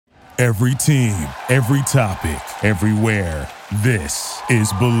Every team, every topic, everywhere. This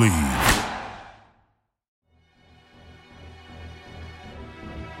is Believe.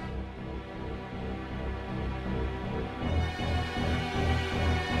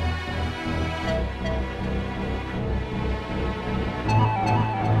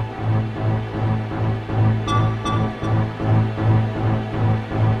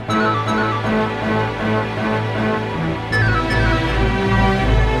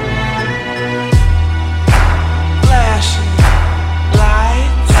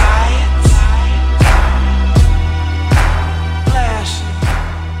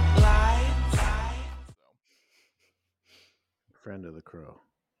 Friend of the Crow.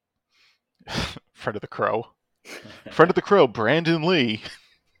 Friend of the Crow. Friend of the Crow, Brandon Lee.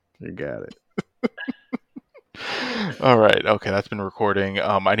 You got it. All right. Okay, that's been recording.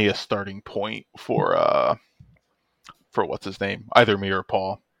 I need a starting point for what's his name? Either me or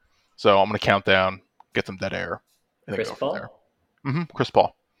Paul. So I'm gonna count down, get some dead air, and then Chris go Paul? from there. Chris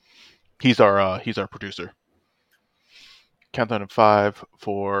Paul. He's our producer. Countdown in 5,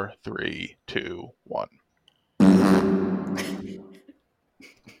 4, 3, 2, 1.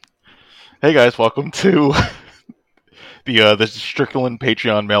 Hey guys, welcome to the Strickland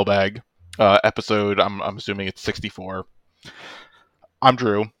Patreon mailbag episode. I'm assuming it's 64. I'm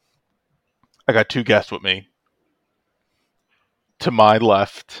Drew. I got two guests with me. To my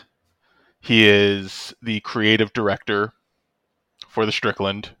left, he is the creative director for the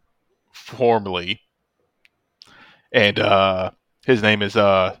Strickland, formerly, and his name is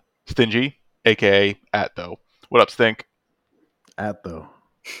Stingy, aka At Though. What up, Stink? At though.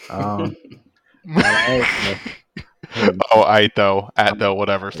 Oh, I though, At Though,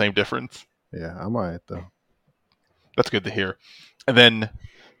 whatever, same difference. Yeah, I'm alright though. That's good to hear. And then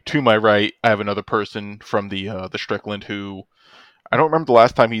to my right, I have another person from the Strickland who I don't remember the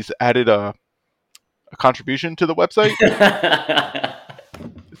last time he's added a contribution to the website.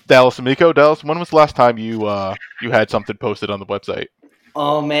 Dallas Amico. Dallas, when was the last time you had something posted on the website?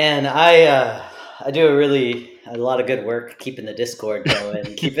 Oh man, I do a lot of good work keeping the Discord going,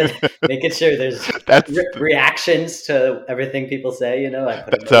 making sure there's reactions to everything people say. You know, I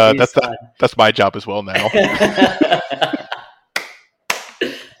put that's my job as well now.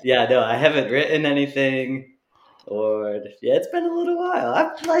 Yeah, no, I haven't written anything, it's been a little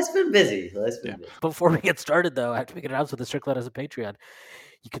while. Life's been busy. Before we get started, though, I have to make an announcement. The Strickland as a Patreon.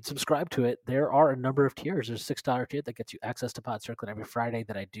 You can subscribe to it. There are a number of tiers. There's a $6 tier that gets you access to Pod Strickland every Friday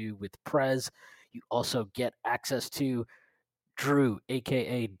that I do with Prez. You also get access to Drew,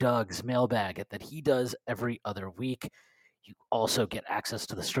 a.k.a. Doug's mailbag that he does every other week. You also get access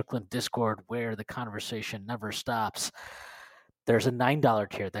to the Strickland Discord where the conversation never stops. There's a $9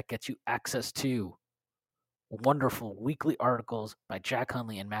 tier that gets you access to wonderful weekly articles by Jack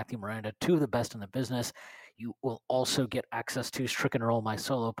Hunley and Matthew Miranda, two of the best in the business. You will also get access to Strick and Roll, my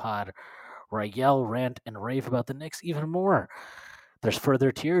solo pod, where I yell, rant, and rave about the Knicks even more. There's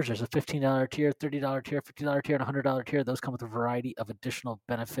further tiers. There's a $15 tier, $30 tier, $50 tier, and $100 tier. Those come with a variety of additional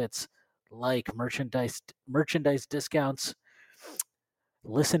benefits like merchandise discounts,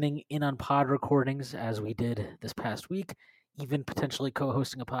 listening in on pod recordings, as we did this past week, even potentially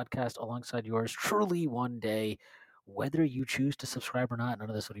co-hosting a podcast alongside yours truly one day. Whether you choose to subscribe or not, none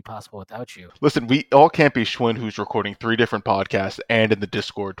of this would be possible without you. Listen, we all can't be Schwinn, who's recording 3 different podcasts and in the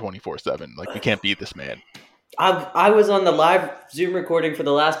Discord 24/7. Like, we can't beat this man. I was on the live Zoom recording for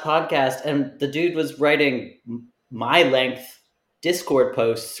the last podcast, and the dude was writing my length Discord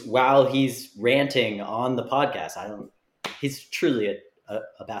posts while he's ranting on the podcast. He's truly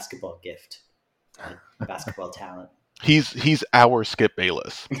a basketball gift, a basketball talent. He's our Skip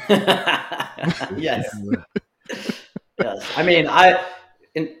Bayless. Yes. Yes. I mean, I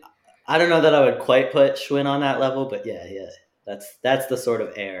don't know that I would quite put Schwinn on that level, but yeah. That's the sort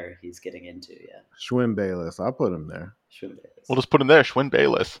of air he's getting into, yeah. Schwinn Bayless. I'll put him there. Schwinn Bayless. We'll just put him there, Schwinn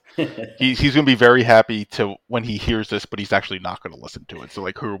Bayless. He's going to be very happy when he hears this, but he's actually not going to listen to it. So,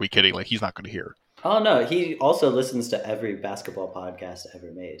 like, who are we kidding? Like, he's not going to hear. Oh, no. He also listens to every basketball podcast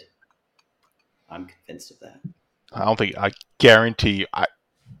ever made. I'm convinced of that. I guarantee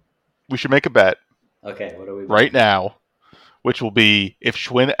we should make a bet. Okay, what are we right now, which will be if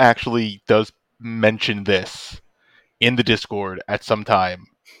Schwinn actually does mention this in the Discord at some time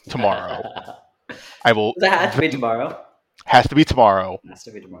tomorrow. I will. Does that have to be tomorrow? Has to be tomorrow. Has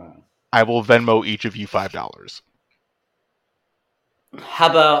to be tomorrow. I will Venmo each of you $5. How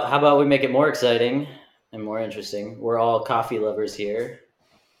about we make it more exciting and more interesting? We're all coffee lovers here.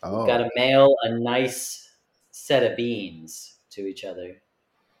 Oh. We've got to mail a nice set of beans to each other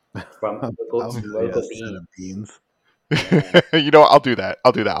from local beans. Beans. You know what? I'll do that.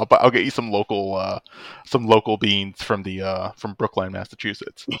 I'll get you some local beans from from Brookline,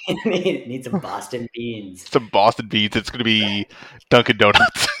 Massachusetts. Need some Boston beans. Some Boston beans. It's gonna be Dunkin'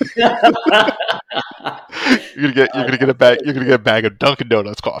 Donuts. You're gonna get a bag. You're gonna get a bag of Dunkin'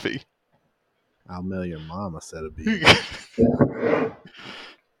 Donuts coffee. I'll mail your mom a set of beans.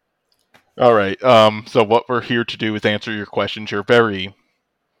 All right. So what we're here to do is answer your questions. Your very,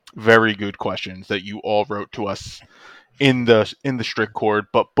 very good questions that you all wrote to us in the strict chord.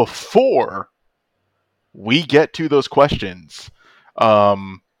 But before we get to those questions,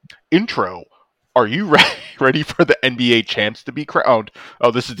 intro. Are you ready for the NBA champs to be crowned? Oh,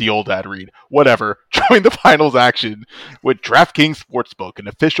 this is the old ad read. Whatever. Join the finals action with DraftKings Sportsbook, an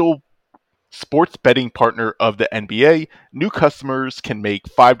official sports betting partner of the NBA. New customers can make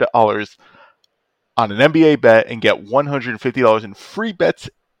 $5 on an NBA bet and get $150 in free bets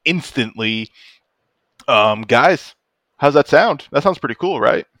instantly. Guys, how's that sound? That sounds pretty cool,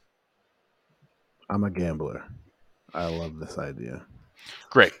 right? I'm a gambler. I love this idea.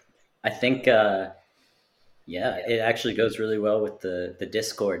 Great. I think, it actually goes really well with the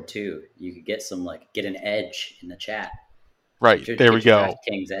Discord too. You could get get an edge in the chat. Right, there we go.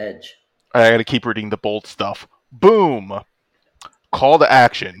 King's edge. I gotta keep reading the bold stuff. Boom! Call to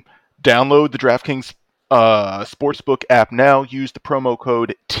action. Download the DraftKings Sportsbook app now. Use the promo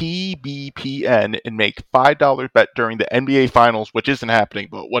code TBPN and make $5 bet during the NBA Finals, which isn't happening,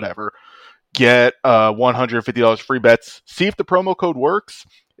 but whatever. Get $150 free bets. See if the promo code works.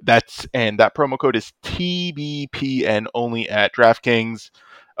 That promo code is TBPN only at DraftKings.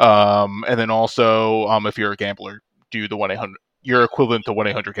 And then also, if you're a gambler, do the 1-800. You're equivalent to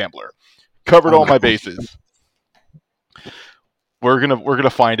 1-800-GAMBLER. Covered all my bases. We're gonna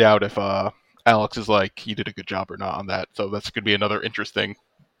find out if Alex is like, you did a good job or not on that. So that's gonna be another interesting.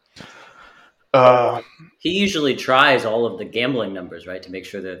 He usually tries all of the gambling numbers, right, to make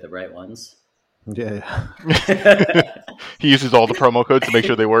sure they're the right ones. Yeah. He uses all the promo codes to make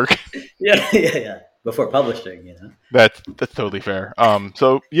sure they work. Yeah. Before publishing, That's totally fair.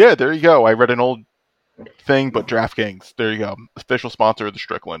 So yeah, there you go. I read an old thing, but DraftKings, there you go, official sponsor of the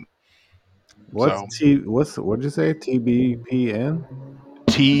Strickland. What'd you say? TBPN?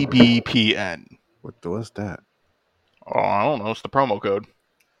 TBPN. What's that? Oh, I don't know. It's the promo code.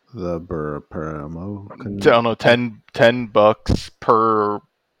 The promo. I don't know. $10 per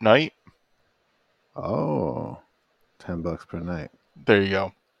night. Oh, $10 per night. There you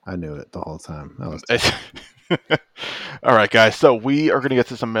go. I knew it the whole time. That was all right, guys. So we are going to get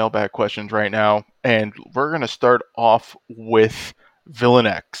to some mailbag questions right now, and we're going to start off with Villain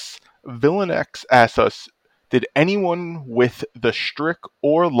X. Villain X asks us, did anyone with the Strick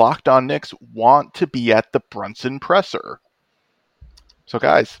or Locked On Knicks want to be at the Brunson presser? So,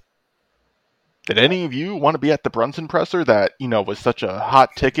 guys, did any of you want to be at the Brunson presser that, was such a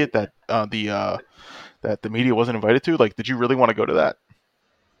hot ticket that that the media wasn't invited to? Like, did you really want to go to that?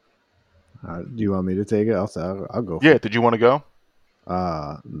 Do you want me to take it? I'll go. Yeah, did you want to go?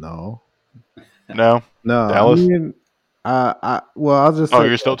 No. No? Dallas? I mean, I'll just. Oh,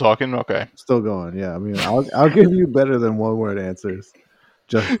 you're still talking? Okay. Still going. Yeah. I mean, I'll give you better than one-word answers,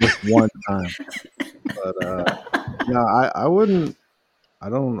 just one time. But no, I wouldn't. I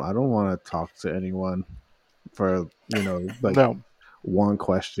don't want to talk to anyone for one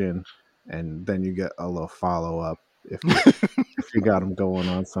question, and then you get a little follow-up if you got them going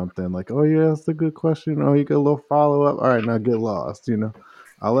on something like, oh yeah, that's a good question. Oh, you get a little follow-up. All right, now get lost.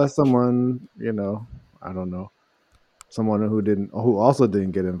 I'll let someone. I don't know. Someone who also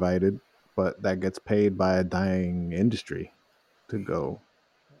didn't get invited, but that gets paid by a dying industry to go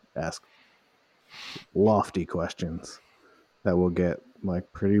ask lofty questions that will get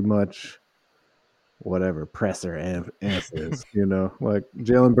pretty much whatever presser answers. Like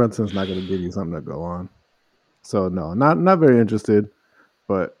Jalen Brunson's not going to give you something to go on. So no, not very interested.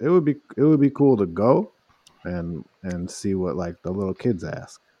 But it would be cool to go and see what the little kids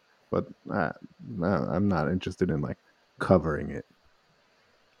ask. But I'm not interested in covering it.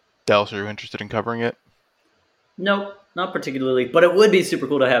 Dallas, are you interested in covering it? Nope, not particularly. But it would be super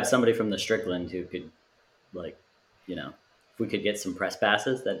cool to have somebody from the Strickland who could, if we could get some press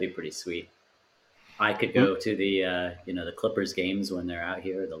passes, that'd be pretty sweet. I could go to the, the Clippers games when they're out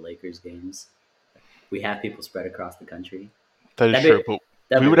here, or the Lakers games. We have people spread across the country. That is true, but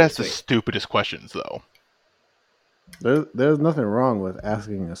we would ask the stupidest questions, though. There's nothing wrong with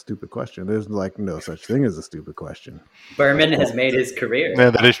asking a stupid question. There's no such thing as a stupid question. Berman has made his career. Yeah,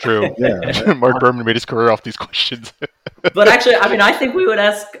 that is true. Yeah. Mark Berman made his career off these questions. But actually, I think we would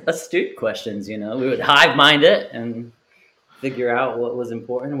ask astute questions, We would hive mind it and figure out what was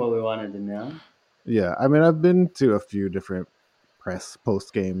important, what we wanted to know. Yeah, I mean, I've been to a few different press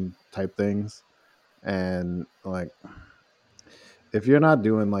post game type things, and like, if you're not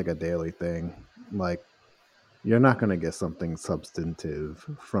doing like a daily thing, like, you're not going to get something substantive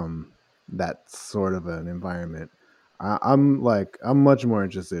from that sort of an environment. I'm much more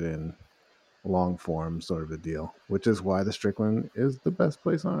interested in long form sort of a deal, which is why the Strickland is the best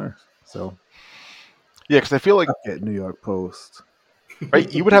place on earth. So, Yeah, because I feel like, suck it, New York Post.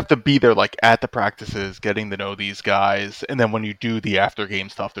 right, you would have to be there like at the practices, getting to know these guys, and then when you do the after game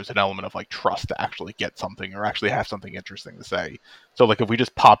stuff, there's an element of like trust to actually get something or actually have something interesting to say. So like if we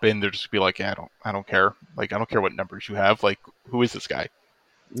just pop in, they're just be like, yeah, I don't care. Like I don't care what numbers you have. Like who is this guy?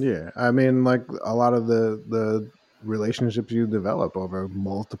 Yeah, I mean, like a lot of the relationships you develop over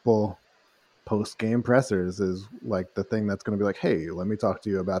multiple post game pressers is like the thing that's going to be like, hey, let me talk to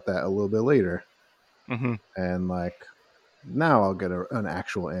you about that a little bit later, Mm-hmm. and like now I'll get an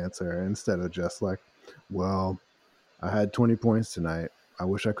actual answer instead of just like, well, I had 20 points tonight. I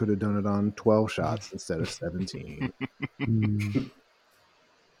wish I could have done it on 12 shots instead of 17.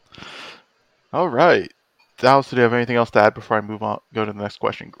 All right. Dallas, do you have anything else to add before I move on? Go to the next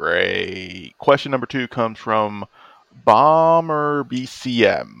question. Great. Question number 2 comes from Bomber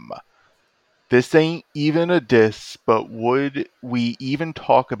BCM. This ain't even a diss, but would we even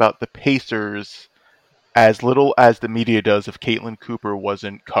talk about the Pacers as little as the media does if Caitlin Cooper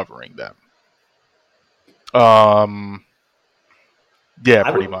wasn't covering them? Yeah,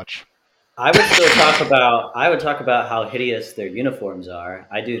 pretty much. I would still talk about. I would talk about how hideous their uniforms are.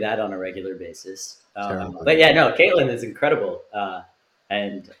 I do that on a regular basis. Terrible. But yeah, no, Caitlin is incredible,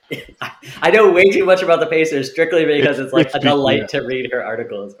 and I know way too much about the Pacers strictly because it's like a delight to read her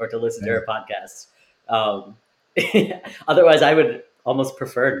articles or to listen to her podcasts. Otherwise, I would almost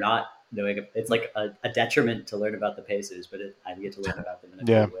prefer not knowing. It's like a detriment to learn about the Pacers, but I get to learn about them in a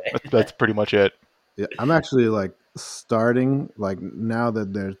good way. That's pretty much it. Yeah, I'm actually like starting, like now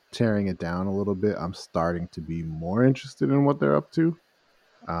that they're tearing it down a little bit, I'm starting to be more interested in what they're up to.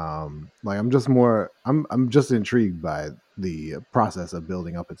 Like I'm just intrigued by the process of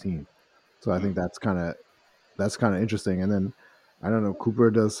building up a team. So I think that's kind of interesting. And then I don't know, Cooper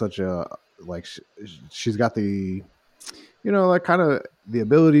does such a like she's got the like kind of the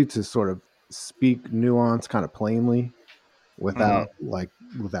ability to sort of speak nuance kind of plainly without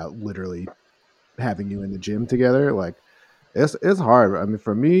literally having you in the gym together. Like it's hard. I mean,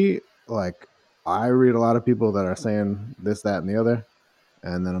 for me, like I read a lot of people that are saying this, that, and the other,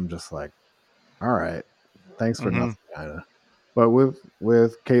 and then I'm just like, all right, thanks for nothing, kind of. But with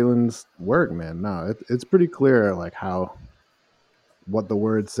Caitlin's work, man, no, it's pretty clear like how what the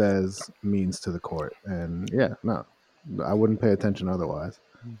word says means to the court, and yeah, no, I wouldn't pay attention otherwise.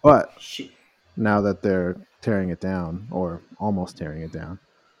 But now that they're tearing it down or almost tearing it down,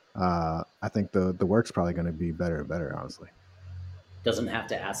 I think the work's probably going to be better and better, honestly. Doesn't have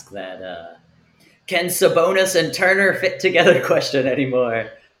to ask that can Sabonis and Turner fit together question anymore.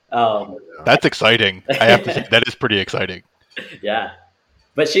 That's exciting. I have to say, that is pretty exciting. Yeah.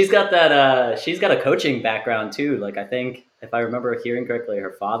 But she's got that she's got a coaching background too. Like I think if I remember hearing correctly,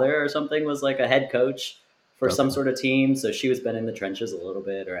 her father or something was like a head coach for some sort of team. So she was been in the trenches a little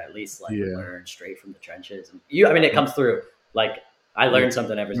bit, or at least like learned straight from the trenches. And it comes through. Like I learned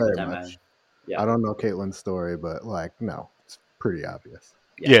something every single time. I don't know Caitlin's story, but like no, it's pretty obvious.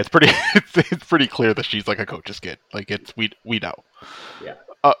 Yeah, it's pretty clear that she's like a coach's kid. Like we know. Yeah.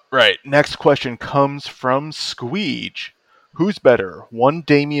 Right. Next question comes from Squeege. Who's better, one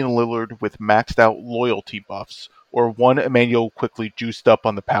Damian Lillard with maxed out loyalty buffs, or one Emmanuel quickly juiced up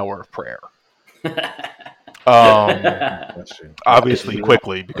on the power of prayer? Obviously,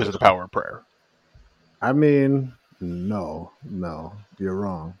 quickly because of the power of prayer. I mean, no, you're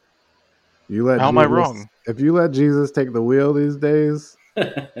wrong. How am I wrong? If you let Jesus take the wheel these days,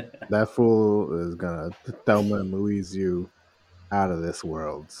 that fool is gonna Thelma and Louise you out of this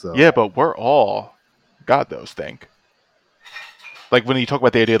world. So yeah, but we're all God those think. Like when you talk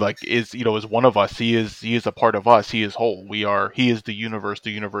about the idea, like is one of us. He is a part of us. He is whole. He is the universe.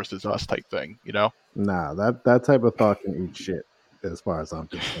 The universe is us type thing. Nah, that type of thought can eat shit. As far as I'm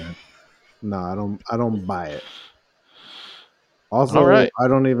concerned, no, I don't buy it. Also, I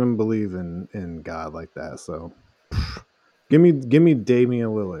don't even believe in God like that. So give me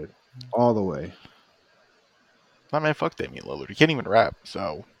Damian Lillard all the way. Man, fuck Damian Lillard. He can't even rap.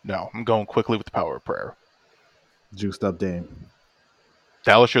 So no, I'm going quickly with the power of prayer. Juiced up Dame.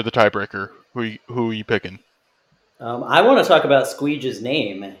 Dallas, you're the tiebreaker. Who are you picking? I want to talk about Squeege's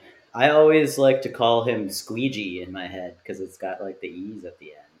name. I always like to call him Squeegee in my head because it's got like the E's at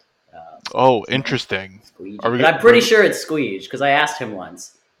the end. Interesting. But I'm pretty sure it's Squeege because I asked him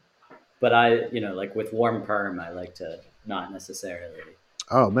once. but I, like with warm perm, I like to not necessarily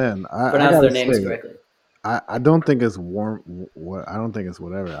Oh man, I pronounce gotta their names say, correctly. I don't think it's warm. What I don't think it's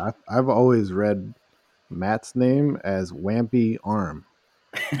whatever. I've always read Matt's name as Wampy Arm.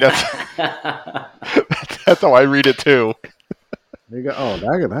 That's that's how I read it too. You go, oh,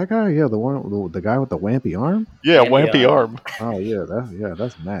 that guy, yeah, the guy with the wampy arm. Yeah, Wampy Wampy arm. Arm. Oh yeah,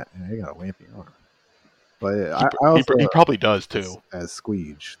 that's Matt. Yeah, he got a wampy arm. But He, I also he probably does too. as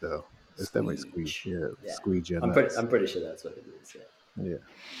Squeege though. It's definitely Squeege. Yeah, Yeah, Squeege. Yeah, I'm pretty sure that's what it is. Yeah. yeah.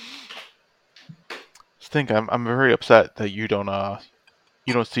 Think I'm very upset that you don't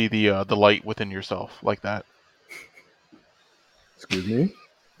see the light within yourself like that. Excuse me.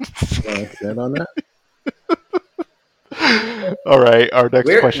 Want to expand on that? All right, our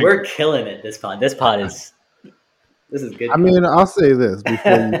next question. We're killing it. This pod is good. I mean, I'll say this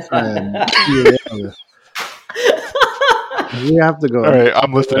before you try and we have to go. All right,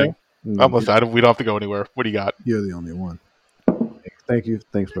 I'm listening. No, I'm listening. We don't have to go anywhere. What do you got? You're the only one. Thank you.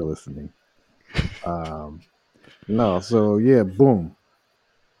 Thanks for listening. No, so yeah, boom.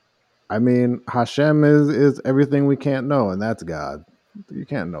 I mean, Hashem is everything we can't know, and that's God. You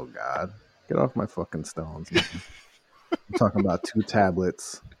can't know God. Get off my fucking stones, man. I'm talking about 2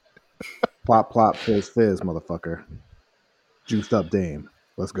 tablets. Plop, plop, fizz, fizz, motherfucker. Juiced up Dame.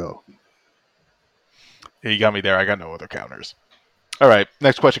 Let's go. Yeah, you got me there. I got no other counters. All right,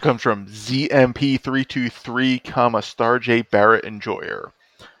 next question comes from ZMP323, Star J Barrett Enjoyer.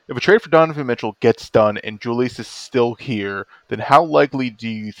 If a trade for Donovan Mitchell gets done and Julius is still here, then how likely do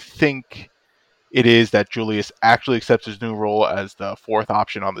you think it is that Julius actually accepts his new role as the 4th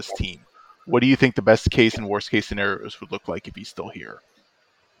option on this team? What do you think the best case and worst case scenarios would look like if he's still here?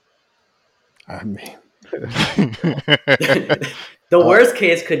 I mean, The worst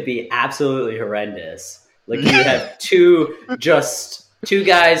case could be absolutely horrendous. Like you have two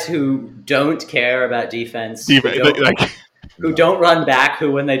guys who don't care about defense, who don't run back,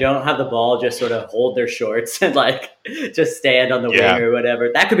 who when they don't have the ball just sort of hold their shorts and just stand on the wing or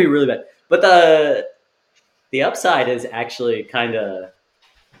whatever. That could be really bad. But the upside is actually kind of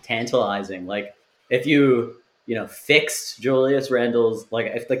tantalizing. Like if you fixed Julius Randle's,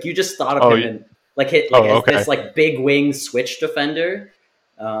 if you just thought of him and as this big wing switch defender,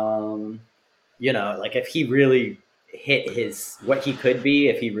 if he really hit what he could be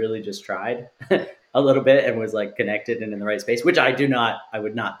if he really just tried a little bit and was connected and in the right space, which I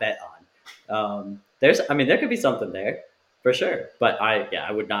would not bet on. There could be something there for sure, but I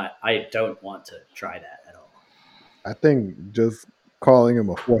don't want to try that at all. I think just calling him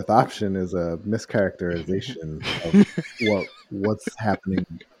a 4th option is a mischaracterization of what's happening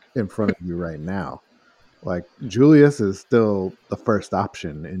in front of you right now. Like Julius is still the 1st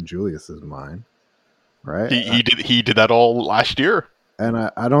option in Julius's mind, right? He did that all last year, and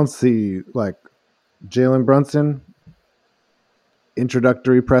I don't see Jalen Brunson.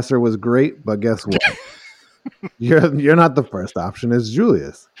 Introductory presser was great, but guess what? you're not the 1st option. It's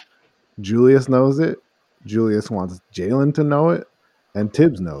Julius. Julius knows it. Julius wants Jalen to know it, and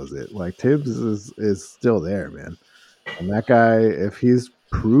Tibbs knows it. Tibbs is still there, man. And that guy, if he's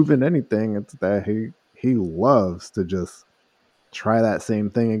proven anything, it's that he loves to just try that same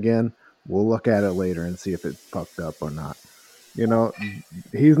thing again. We'll look at it later and see if it fucked up or not. He's not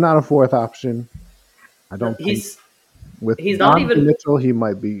a 4th option. I don't think he's not even Mitchell. He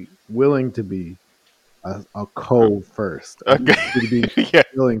might be willing to be a co-first. He'd be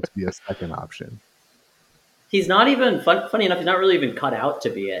willing to be a 2nd option. He's not even funny enough. He's not really even cut out to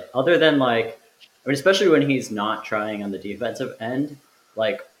be it. Other than especially when he's not trying on the defensive end.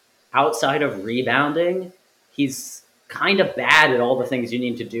 Outside of rebounding, he's kind of bad at all the things you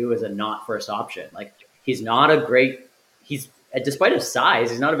need to do as a not 1st option. He's not a great. Despite his size,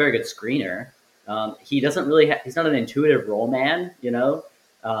 he's not a very good screener. He doesn't really. He's not an intuitive roll man. He's not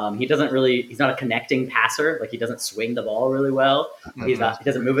a connecting passer. He doesn't swing the ball really well. He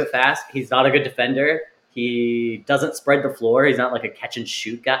doesn't move it fast. He's not a good defender. He doesn't spread the floor. He's not a catch and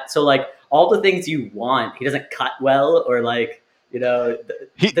shoot guy. So all the things you want, he doesn't cut well or the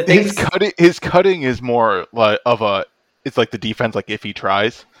things. His cutting is more it's the defense if he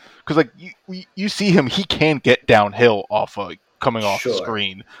tries, because you see him, he can get downhill off coming off the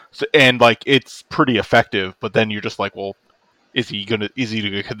screen, so, and it's pretty effective. But then you're just well, is he gonna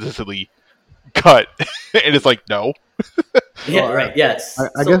consistently cut? And it's no. Yeah, right. Yes.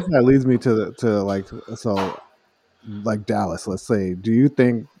 I guess that leads me to Dallas. Let's say, do you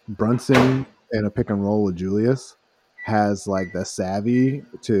think Brunson in a pick and roll with Julius has the savvy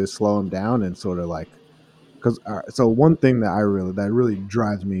to slow him down and sort of because so one thing that really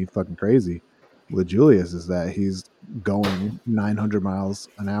drives me fucking crazy with Julius is that he's going 900 miles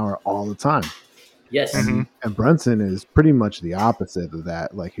an hour all the time. Yes. Mhm. And Brunson is pretty much the opposite of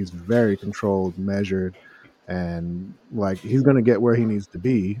that. Like he's very controlled, measured, and like he's going to get where he needs to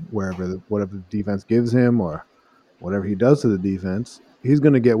be, whatever the defense gives him or whatever he does to the defense, he's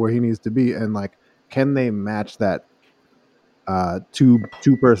going to get where he needs to be. And like, can they match that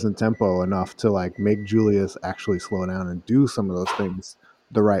two person tempo enough to like make Julius actually slow down and do some of those things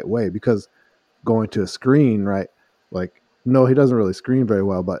the right way? Because going to a screen, right? Like, no, he doesn't really screen very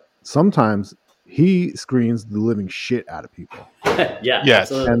well, but sometimes he screens the living shit out of people. Yeah,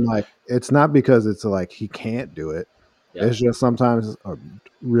 Yes. absolutely. And like, it's not because it's like he can't do it. Yeah. It's just sometimes, or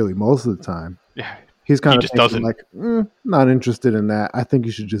really most of the time, Yeah. he's kind He of just thinking doesn't. like, not interested in that. I think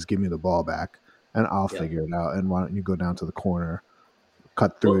you should just give me the ball back and I'll Yeah. figure it out. And why don't you go down to the corner,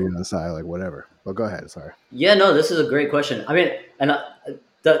 cut through the other side, like whatever. But go ahead. Sorry. Yeah, no, this is a great question. I mean, and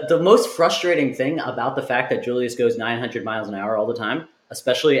the most frustrating thing about the fact that Julius goes 900 miles an hour all the time,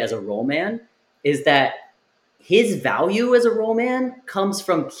 especially as a roll man, is that his value as a roll man comes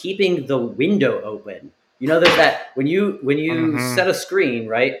from keeping the window open. You know, there's that when you Mhm. set a screen,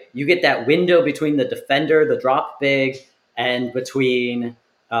 right? You get that window between the defender, the drop big, and between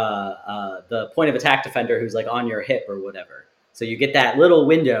the point of attack defender who's like on your hip or whatever. So you get that little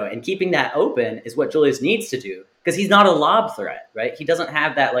window, and keeping that open is what Julius needs to do because he's not a lob threat, right? He doesn't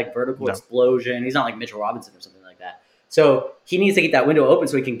have that like vertical No. explosion. He's not like Mitchell Robinson or something like that. So he needs to get that window open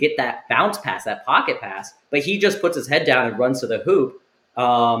so he can get that bounce pass, that pocket pass. But he just puts his head down and runs to the hoop,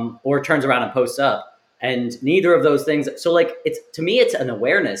 or turns around and posts up. And neither of those things. So like it's to me, it's an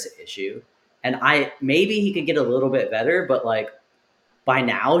awareness issue. And maybe he could get a little bit better, but like by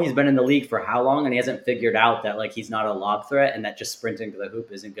now he's been in the league for how long, and he hasn't figured out that like he's not a lob threat, and that just sprinting to the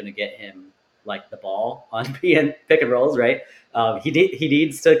hoop isn't going to get him like the ball on pick and rolls, right? He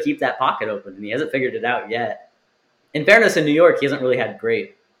needs to keep that pocket open, and he hasn't figured it out yet. In fairness, in New York, he hasn't really had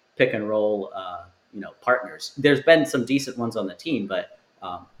great pick and roll, partners. There's been some decent ones on the team, but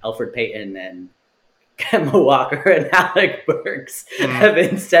Alfred Payton and Kemba Walker and Alec Burks have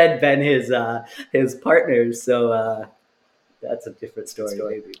instead been his partners. So that's a different story,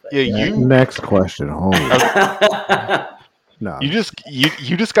 maybe. But. Yeah, Next question. Holy no. you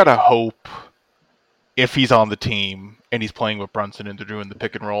just gotta hope if he's on the team and he's playing with Brunson and they're doing the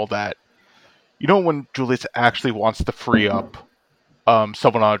pick and roll that when Julius actually wants to free up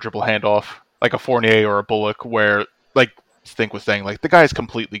someone on a dribble handoff, like a Fournier or a Bullock, where like Stink was saying, like the guy's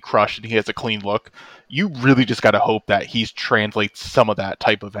completely crushed and he has a clean look. You really just gotta hope that he translates some of that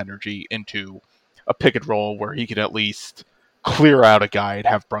type of energy into a pick and roll where he can at least clear out a guy and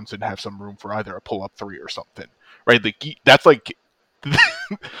have Brunson have some room for either a pull up three or something, right? Like that's like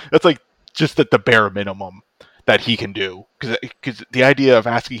that's like just at the bare minimum that he can do, because the idea of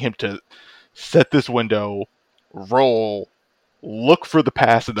asking him to set this window, roll, look for the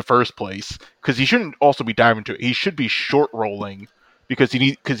pass in the first place, because he shouldn't also be diving to it. He should be short rolling because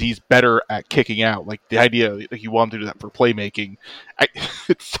he's better at kicking out. Like the idea, like you want him to do that for playmaking,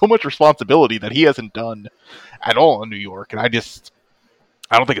 it's so much responsibility that he hasn't done at all in New York, and I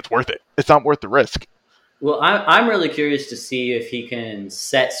don't think it's worth it. It's not worth the risk. Well, I'm really curious to see if he can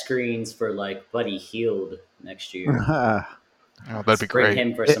set screens for like Buddy Hield next year. Oh, that'd be Bring great.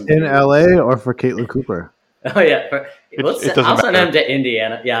 him for some In games. LA or for Caitlin Cooper? Oh yeah, It doesn't I'll send matter. him to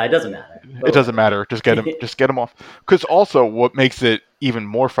Indiana. Yeah, it doesn't matter. It doesn't matter. Just get him off. Because also, what makes it even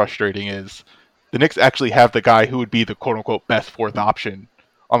more frustrating is the Knicks actually have the guy who would be the quote unquote best fourth option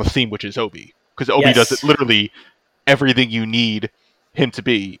on the team, which is Obi. Because Obi does it literally everything you need him to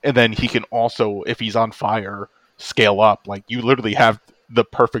be, and then he can also, if he's on fire, scale up. Like you literally have the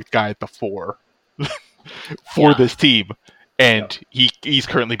perfect guy at the four for this team, and he's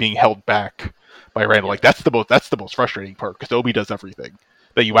currently being held back by Randall. Like that's the most frustrating part, because Obi does everything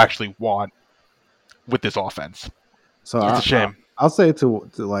that you actually want with this offense. So It's a shame. I'll say to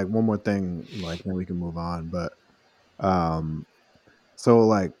like one more thing, like then we can move on. But so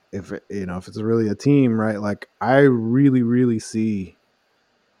like if it's really a team, right? Like I really see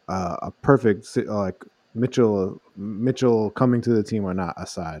a perfect like Mitchell coming to the team or not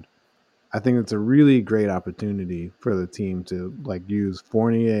aside. I think it's a really great opportunity for the team to like use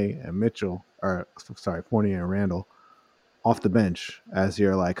Fournier and Mitchell, or sorry, Fournier and Randall off the bench as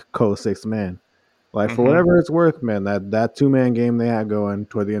your like co-sixth man. Like for whatever it's worth, man, that 2-man game they had going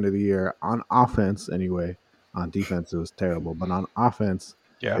toward the end of the year on offense anyway. On defense it was terrible, but on offense,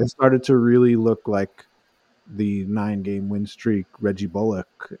 it started to really look like the 9-game win streak, Reggie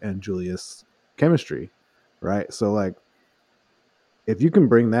Bullock and Julius chemistry, right? So like if you can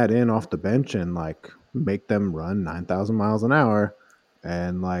bring that in off the bench and like make them run 9,000 miles an hour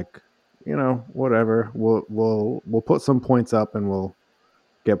and like whatever. We'll put some points up and we'll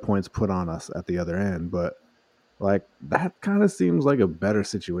get points put on us at the other end. But like that kind of seems like a better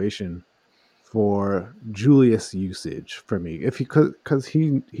situation for Julius usage for me. If he could, because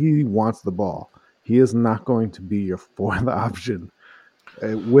he wants the ball. He is not going to be your fourth option.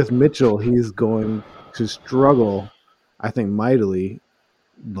 With Mitchell, he's going to struggle, I think, mightily,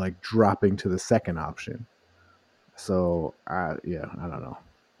 like dropping to the second option. So, yeah, I don't know.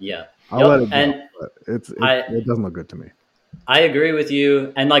 Yeah. I'll let Yep. it go. And But I it doesn't look good to me. I agree with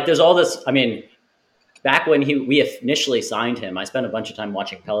you. And like, there's all this. I mean, back when we initially signed him, I spent a bunch of time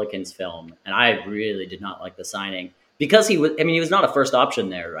watching Pelicans film, and I really did not like the signing because he was. I mean, he was not a first option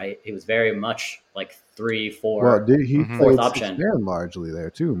there, right? He was very much like 3, 4, Well, did he fourth played six option. man largely there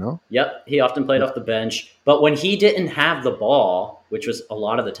too? No. Yep, he often played off the bench, but when he didn't have the ball, which was a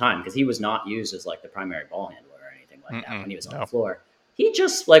lot of the time, because he was not used as like the primary ball handler or anything like that when he was on the floor, he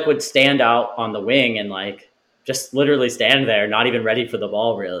just like would stand out on the wing and like just literally stand there, not even ready for the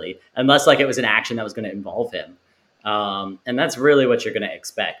ball really, unless like it was an action that was going to involve him, and that's really what you're going to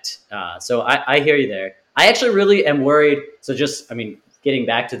expect. So I hear you there. I actually really am worried. So just, I mean, getting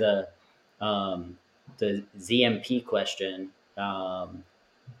back to the ZMP question.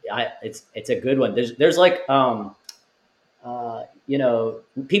 It's a good one. There's like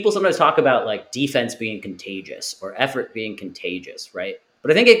people sometimes talk about like defense being contagious or effort being contagious, right?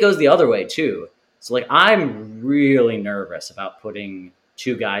 But I think it goes the other way too. So like I'm really nervous about putting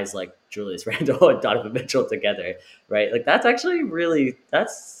two guys like Julius Randle and Donovan Mitchell together, right? Like that's actually really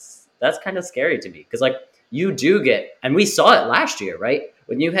that's kind of scary to me because like you do get, and we saw it last year, right?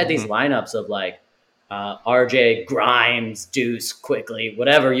 When you had these lineups of like RJ, Grimes, Deuce, quickly,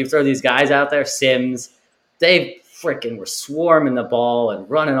 whatever. You throw these guys out there, Sims, they freaking were swarming the ball and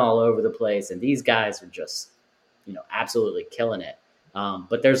running all over the place. And these guys were just, absolutely killing it.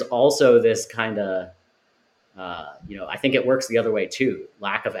 But there's also this kind of, I think it works the other way too.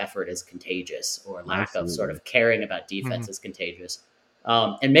 Lack of effort is contagious, or lack of sort of caring about defense is contagious.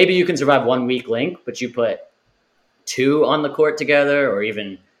 And maybe you can survive 1 weak link, but you put 2 on the court together, or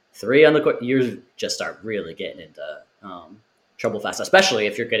even 3 on the court, you just start really getting into trouble fast, especially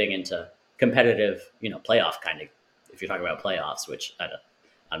if you're getting into competitive, playoff kind of, if you're talking about playoffs, which I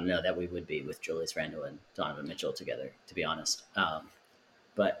don't know that we would be with Julius Randle and Donovan Mitchell together, to be honest.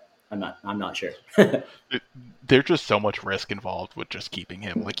 But I'm not sure. There's just so much risk involved with just keeping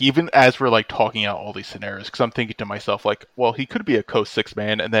him. Like, even as we're like talking out all these scenarios, because I'm thinking to myself, like, well, he could be a coast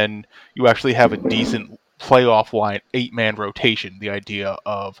 6-man, and then you actually have a decent playoff line 8-man rotation. The idea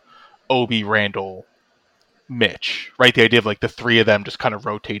of Obi, Randall, Mitch, right? The idea of like the 3 of them just kind of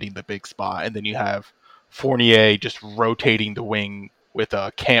rotating the big spot, and then you have Fournier just rotating the wing with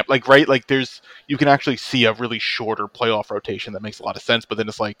a Camp, like, right? Like you can actually see a really shorter playoff rotation that makes a lot of sense. But then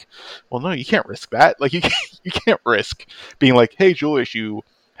it's like, well, no, you can't risk that. Like you can't risk being like, hey, Julius, you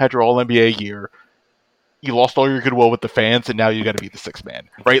had your All NBA year. You lost all your goodwill with the fans, and now you got to be the 6-man,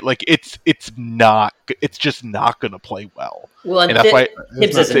 right? Like it's just not going to play well. Well, and that's why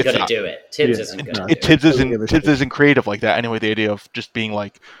Tibbs isn't going to do it. Tibbs isn't going to do it. Tibbs isn't creative like that anyway. The idea of just being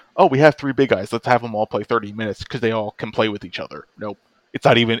like, oh, we have 3 big guys, let's have them all play 30 minutes because they all can play with each other. Nope, it's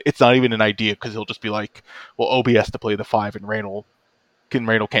not even an idea, because he'll just be like, well, Obi has to play the 5 and Randall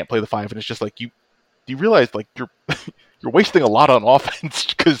can't play the 5, and it's just like, you realize like you're wasting a lot on offense,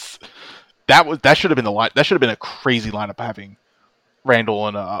 because that should have been the line. That should have been a crazy lineup, having Randall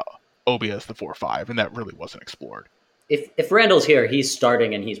and Obi as the 4-5, and that really wasn't explored. If Randall's here, he's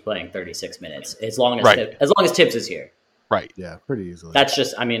starting and he's playing 36 minutes as long as Tibbs is here. Right. Yeah, pretty easily. That's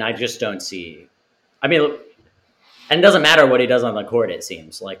just, I just don't see. And it doesn't matter what he does on the court. It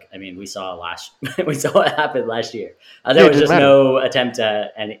seems like, we saw what happened last year. There was just no attempt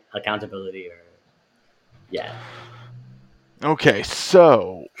at any accountability or. Yeah. Okay,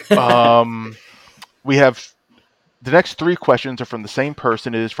 so we have the next 3 questions are from the same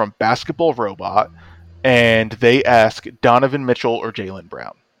person. It is from Basketball Robot, and they ask Donovan Mitchell or Jaylen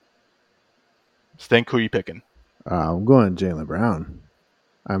Brown. Stink, who are you picking? I'm going Jaylen Brown.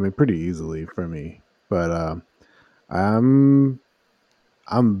 Pretty easily for me, but I'm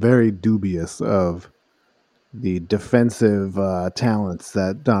very dubious of the defensive talents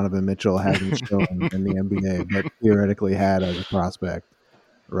that Donovan Mitchell hasn't shown in the NBA, but theoretically had as a prospect,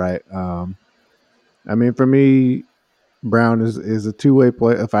 right? For me, Brown is a 2-way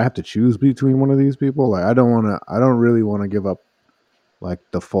play. If I have to choose between one of these people, like I don't really want to give up like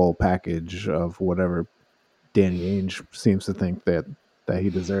the full package of whatever Danny Ainge seems to think that he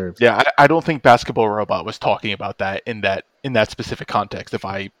deserves. Yeah, I don't think Basketball Robot was talking about that in that specific context, if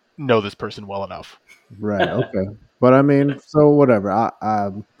I know this person well enough. Right. Okay. But so whatever.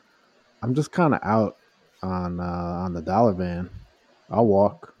 I'm just kind of out on the dollar van. I'll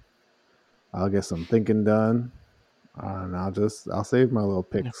walk. I'll get some thinking done, and I'll save my little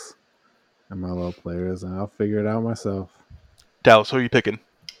picks and my little players, and I'll figure it out myself. Dallas, who are you picking?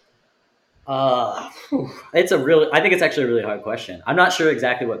 I think it's actually a really hard question. I'm not sure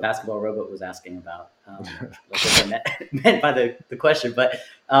exactly what Basketball Robot was asking about, like what they meant by the question. But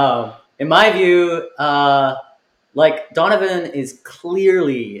in my view, like Donovan is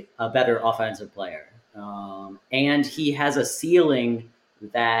clearly a better offensive player, and he has a ceiling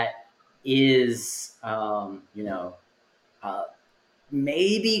that is, uh,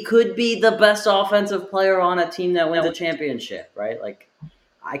 maybe could be the best offensive player on a team that wins a championship, right? Like,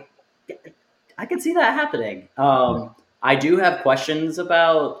 I I can see that happening. I do have questions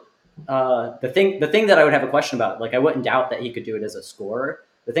about the thing. The thing that I would have a question about, like I wouldn't doubt that he could do it as a scorer.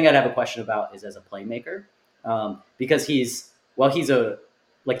 The thing I'd have a question about is as a playmaker, because he's a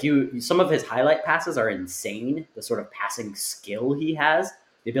like you. Some of his highlight passes are insane. The sort of passing skill he has,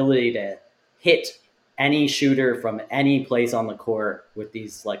 the ability to hit any shooter from any place on the court with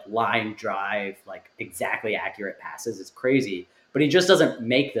these like line drive, like exactly accurate passes is crazy. But he just doesn't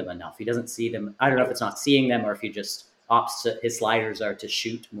make them enough. He doesn't see them. I don't know if it's not seeing them or if he just opts to, his sliders are to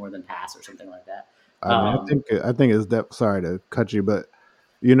shoot more than pass or something like that. I mean, I think it's sorry to cut you, but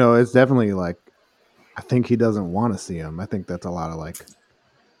it's definitely like I think he doesn't want to see him. I think that's a lot of like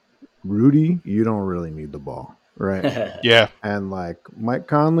Rudy. You don't really need the ball, right? Yeah. And like Mike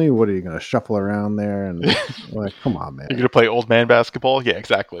Conley, what are you going to shuffle around there and like, come on, man. You're going to play old man basketball? Yeah,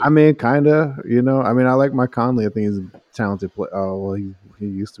 exactly. I mean, kind of, I mean, I like Mike Conley. I think he's a talented player. Oh, well, he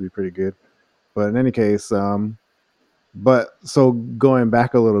used to be pretty good. But in any case, but so going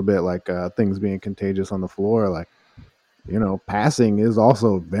back a little bit, like things being contagious on the floor, like, passing is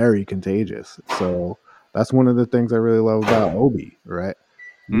also very contagious. So that's one of the things I really love about Obi, right?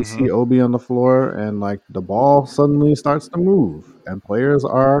 You see Obi on the floor and like the ball suddenly starts to move and players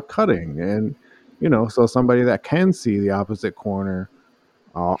are cutting. And, so somebody that can see the opposite corner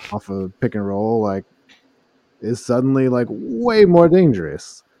off of pick and roll, like is suddenly like way more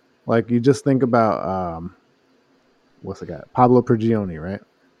dangerous. Like you just think about, what's the guy? Pablo Prigioni, right?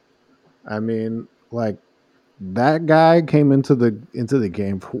 I mean, like that guy came into the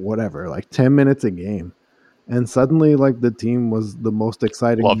game for whatever, like 10 minutes a game. And suddenly like the team was the most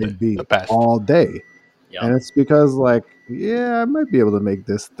exciting Loved they'd it. be The best. all day. Yep. And it's because like, yeah, I might be able to make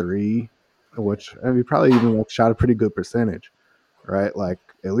this three, which I mean probably even like shot a pretty good percentage, right? Like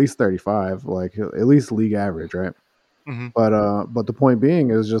at least 35, like at least league average, right? But the point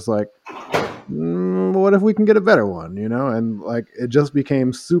being is just like what if we can get a better one, and like it just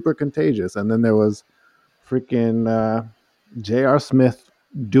became super contagious. And then there was freaking J.R. Smith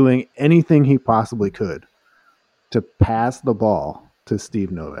doing anything he possibly could to pass the ball to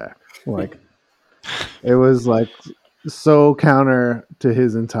Steve Novak. Like it was like so counter to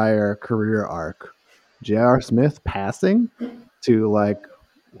his entire career arc. J.R. Smith passing to like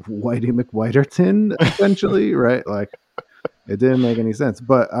Whitey McWhiterton essentially, right? Like it didn't make any sense.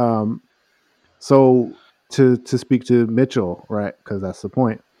 But so to speak to Mitchell, right? Because that's the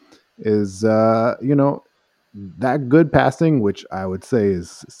point. Is that good passing, which I would say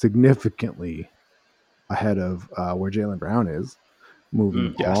is significantly ahead of where Jaylen Brown is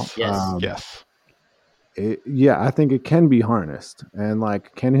moving the ball. Yes. Yeah, I think it can be harnessed. And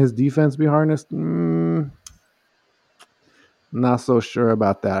like, can his defense be harnessed? Not so sure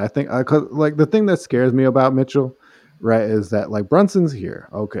about that. I think cause, like the thing that scares me about Mitchell, right, is that like Brunson's here,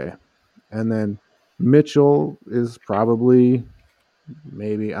 okay, and then Mitchell is probably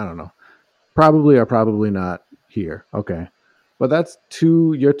maybe I don't know, probably or probably not here, okay, but that's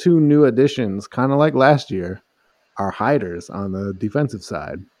your two new additions, kind of like last year, are hiders on the defensive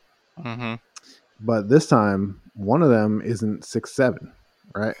side. But this time, one of them isn't 6'7",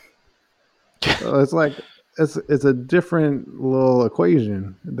 right? So it's like it's a different little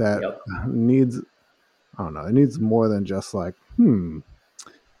equation that needs I don't know, it needs more than just like,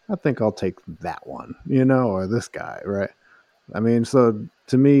 I think I'll take that one, or this guy, right? I mean, so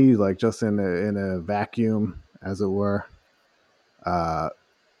to me, like just in a vacuum, as it were, I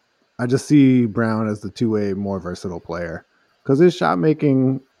just see Brown as the two-way more versatile player because his shot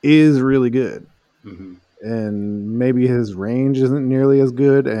making is really good. And maybe his range isn't nearly as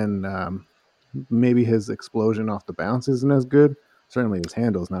good, and maybe his explosion off the bounce isn't as good. Certainly, his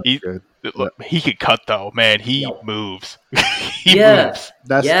handle's not as good. Look, he could cut though, man. He moves. He moves.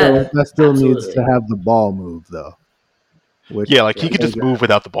 That still needs to have the ball move though. Which, like he could just move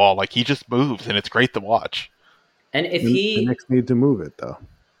without the ball. Like he just moves, and it's great to watch. And if the Knicks need to move it though.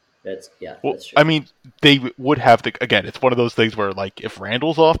 That's Well, that's true. I mean, they would have to. Again, it's one of those things where, like, if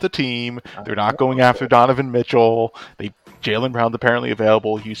Randall's off the team, they're not going after Donovan Mitchell. Jaylen Brown's apparently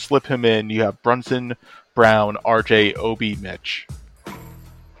available. You slip him in. You have Brunson, Brown, RJ, Obi, Mitch.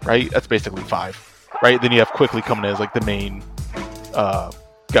 Right? That's basically 5. Right? Then you have Quickly coming in as like the main guy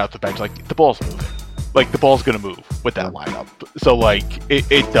off the bench. Like, the ball's moving. Like, the ball's going to move with that lineup. So, like,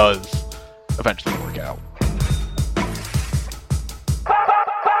 it does eventually work out.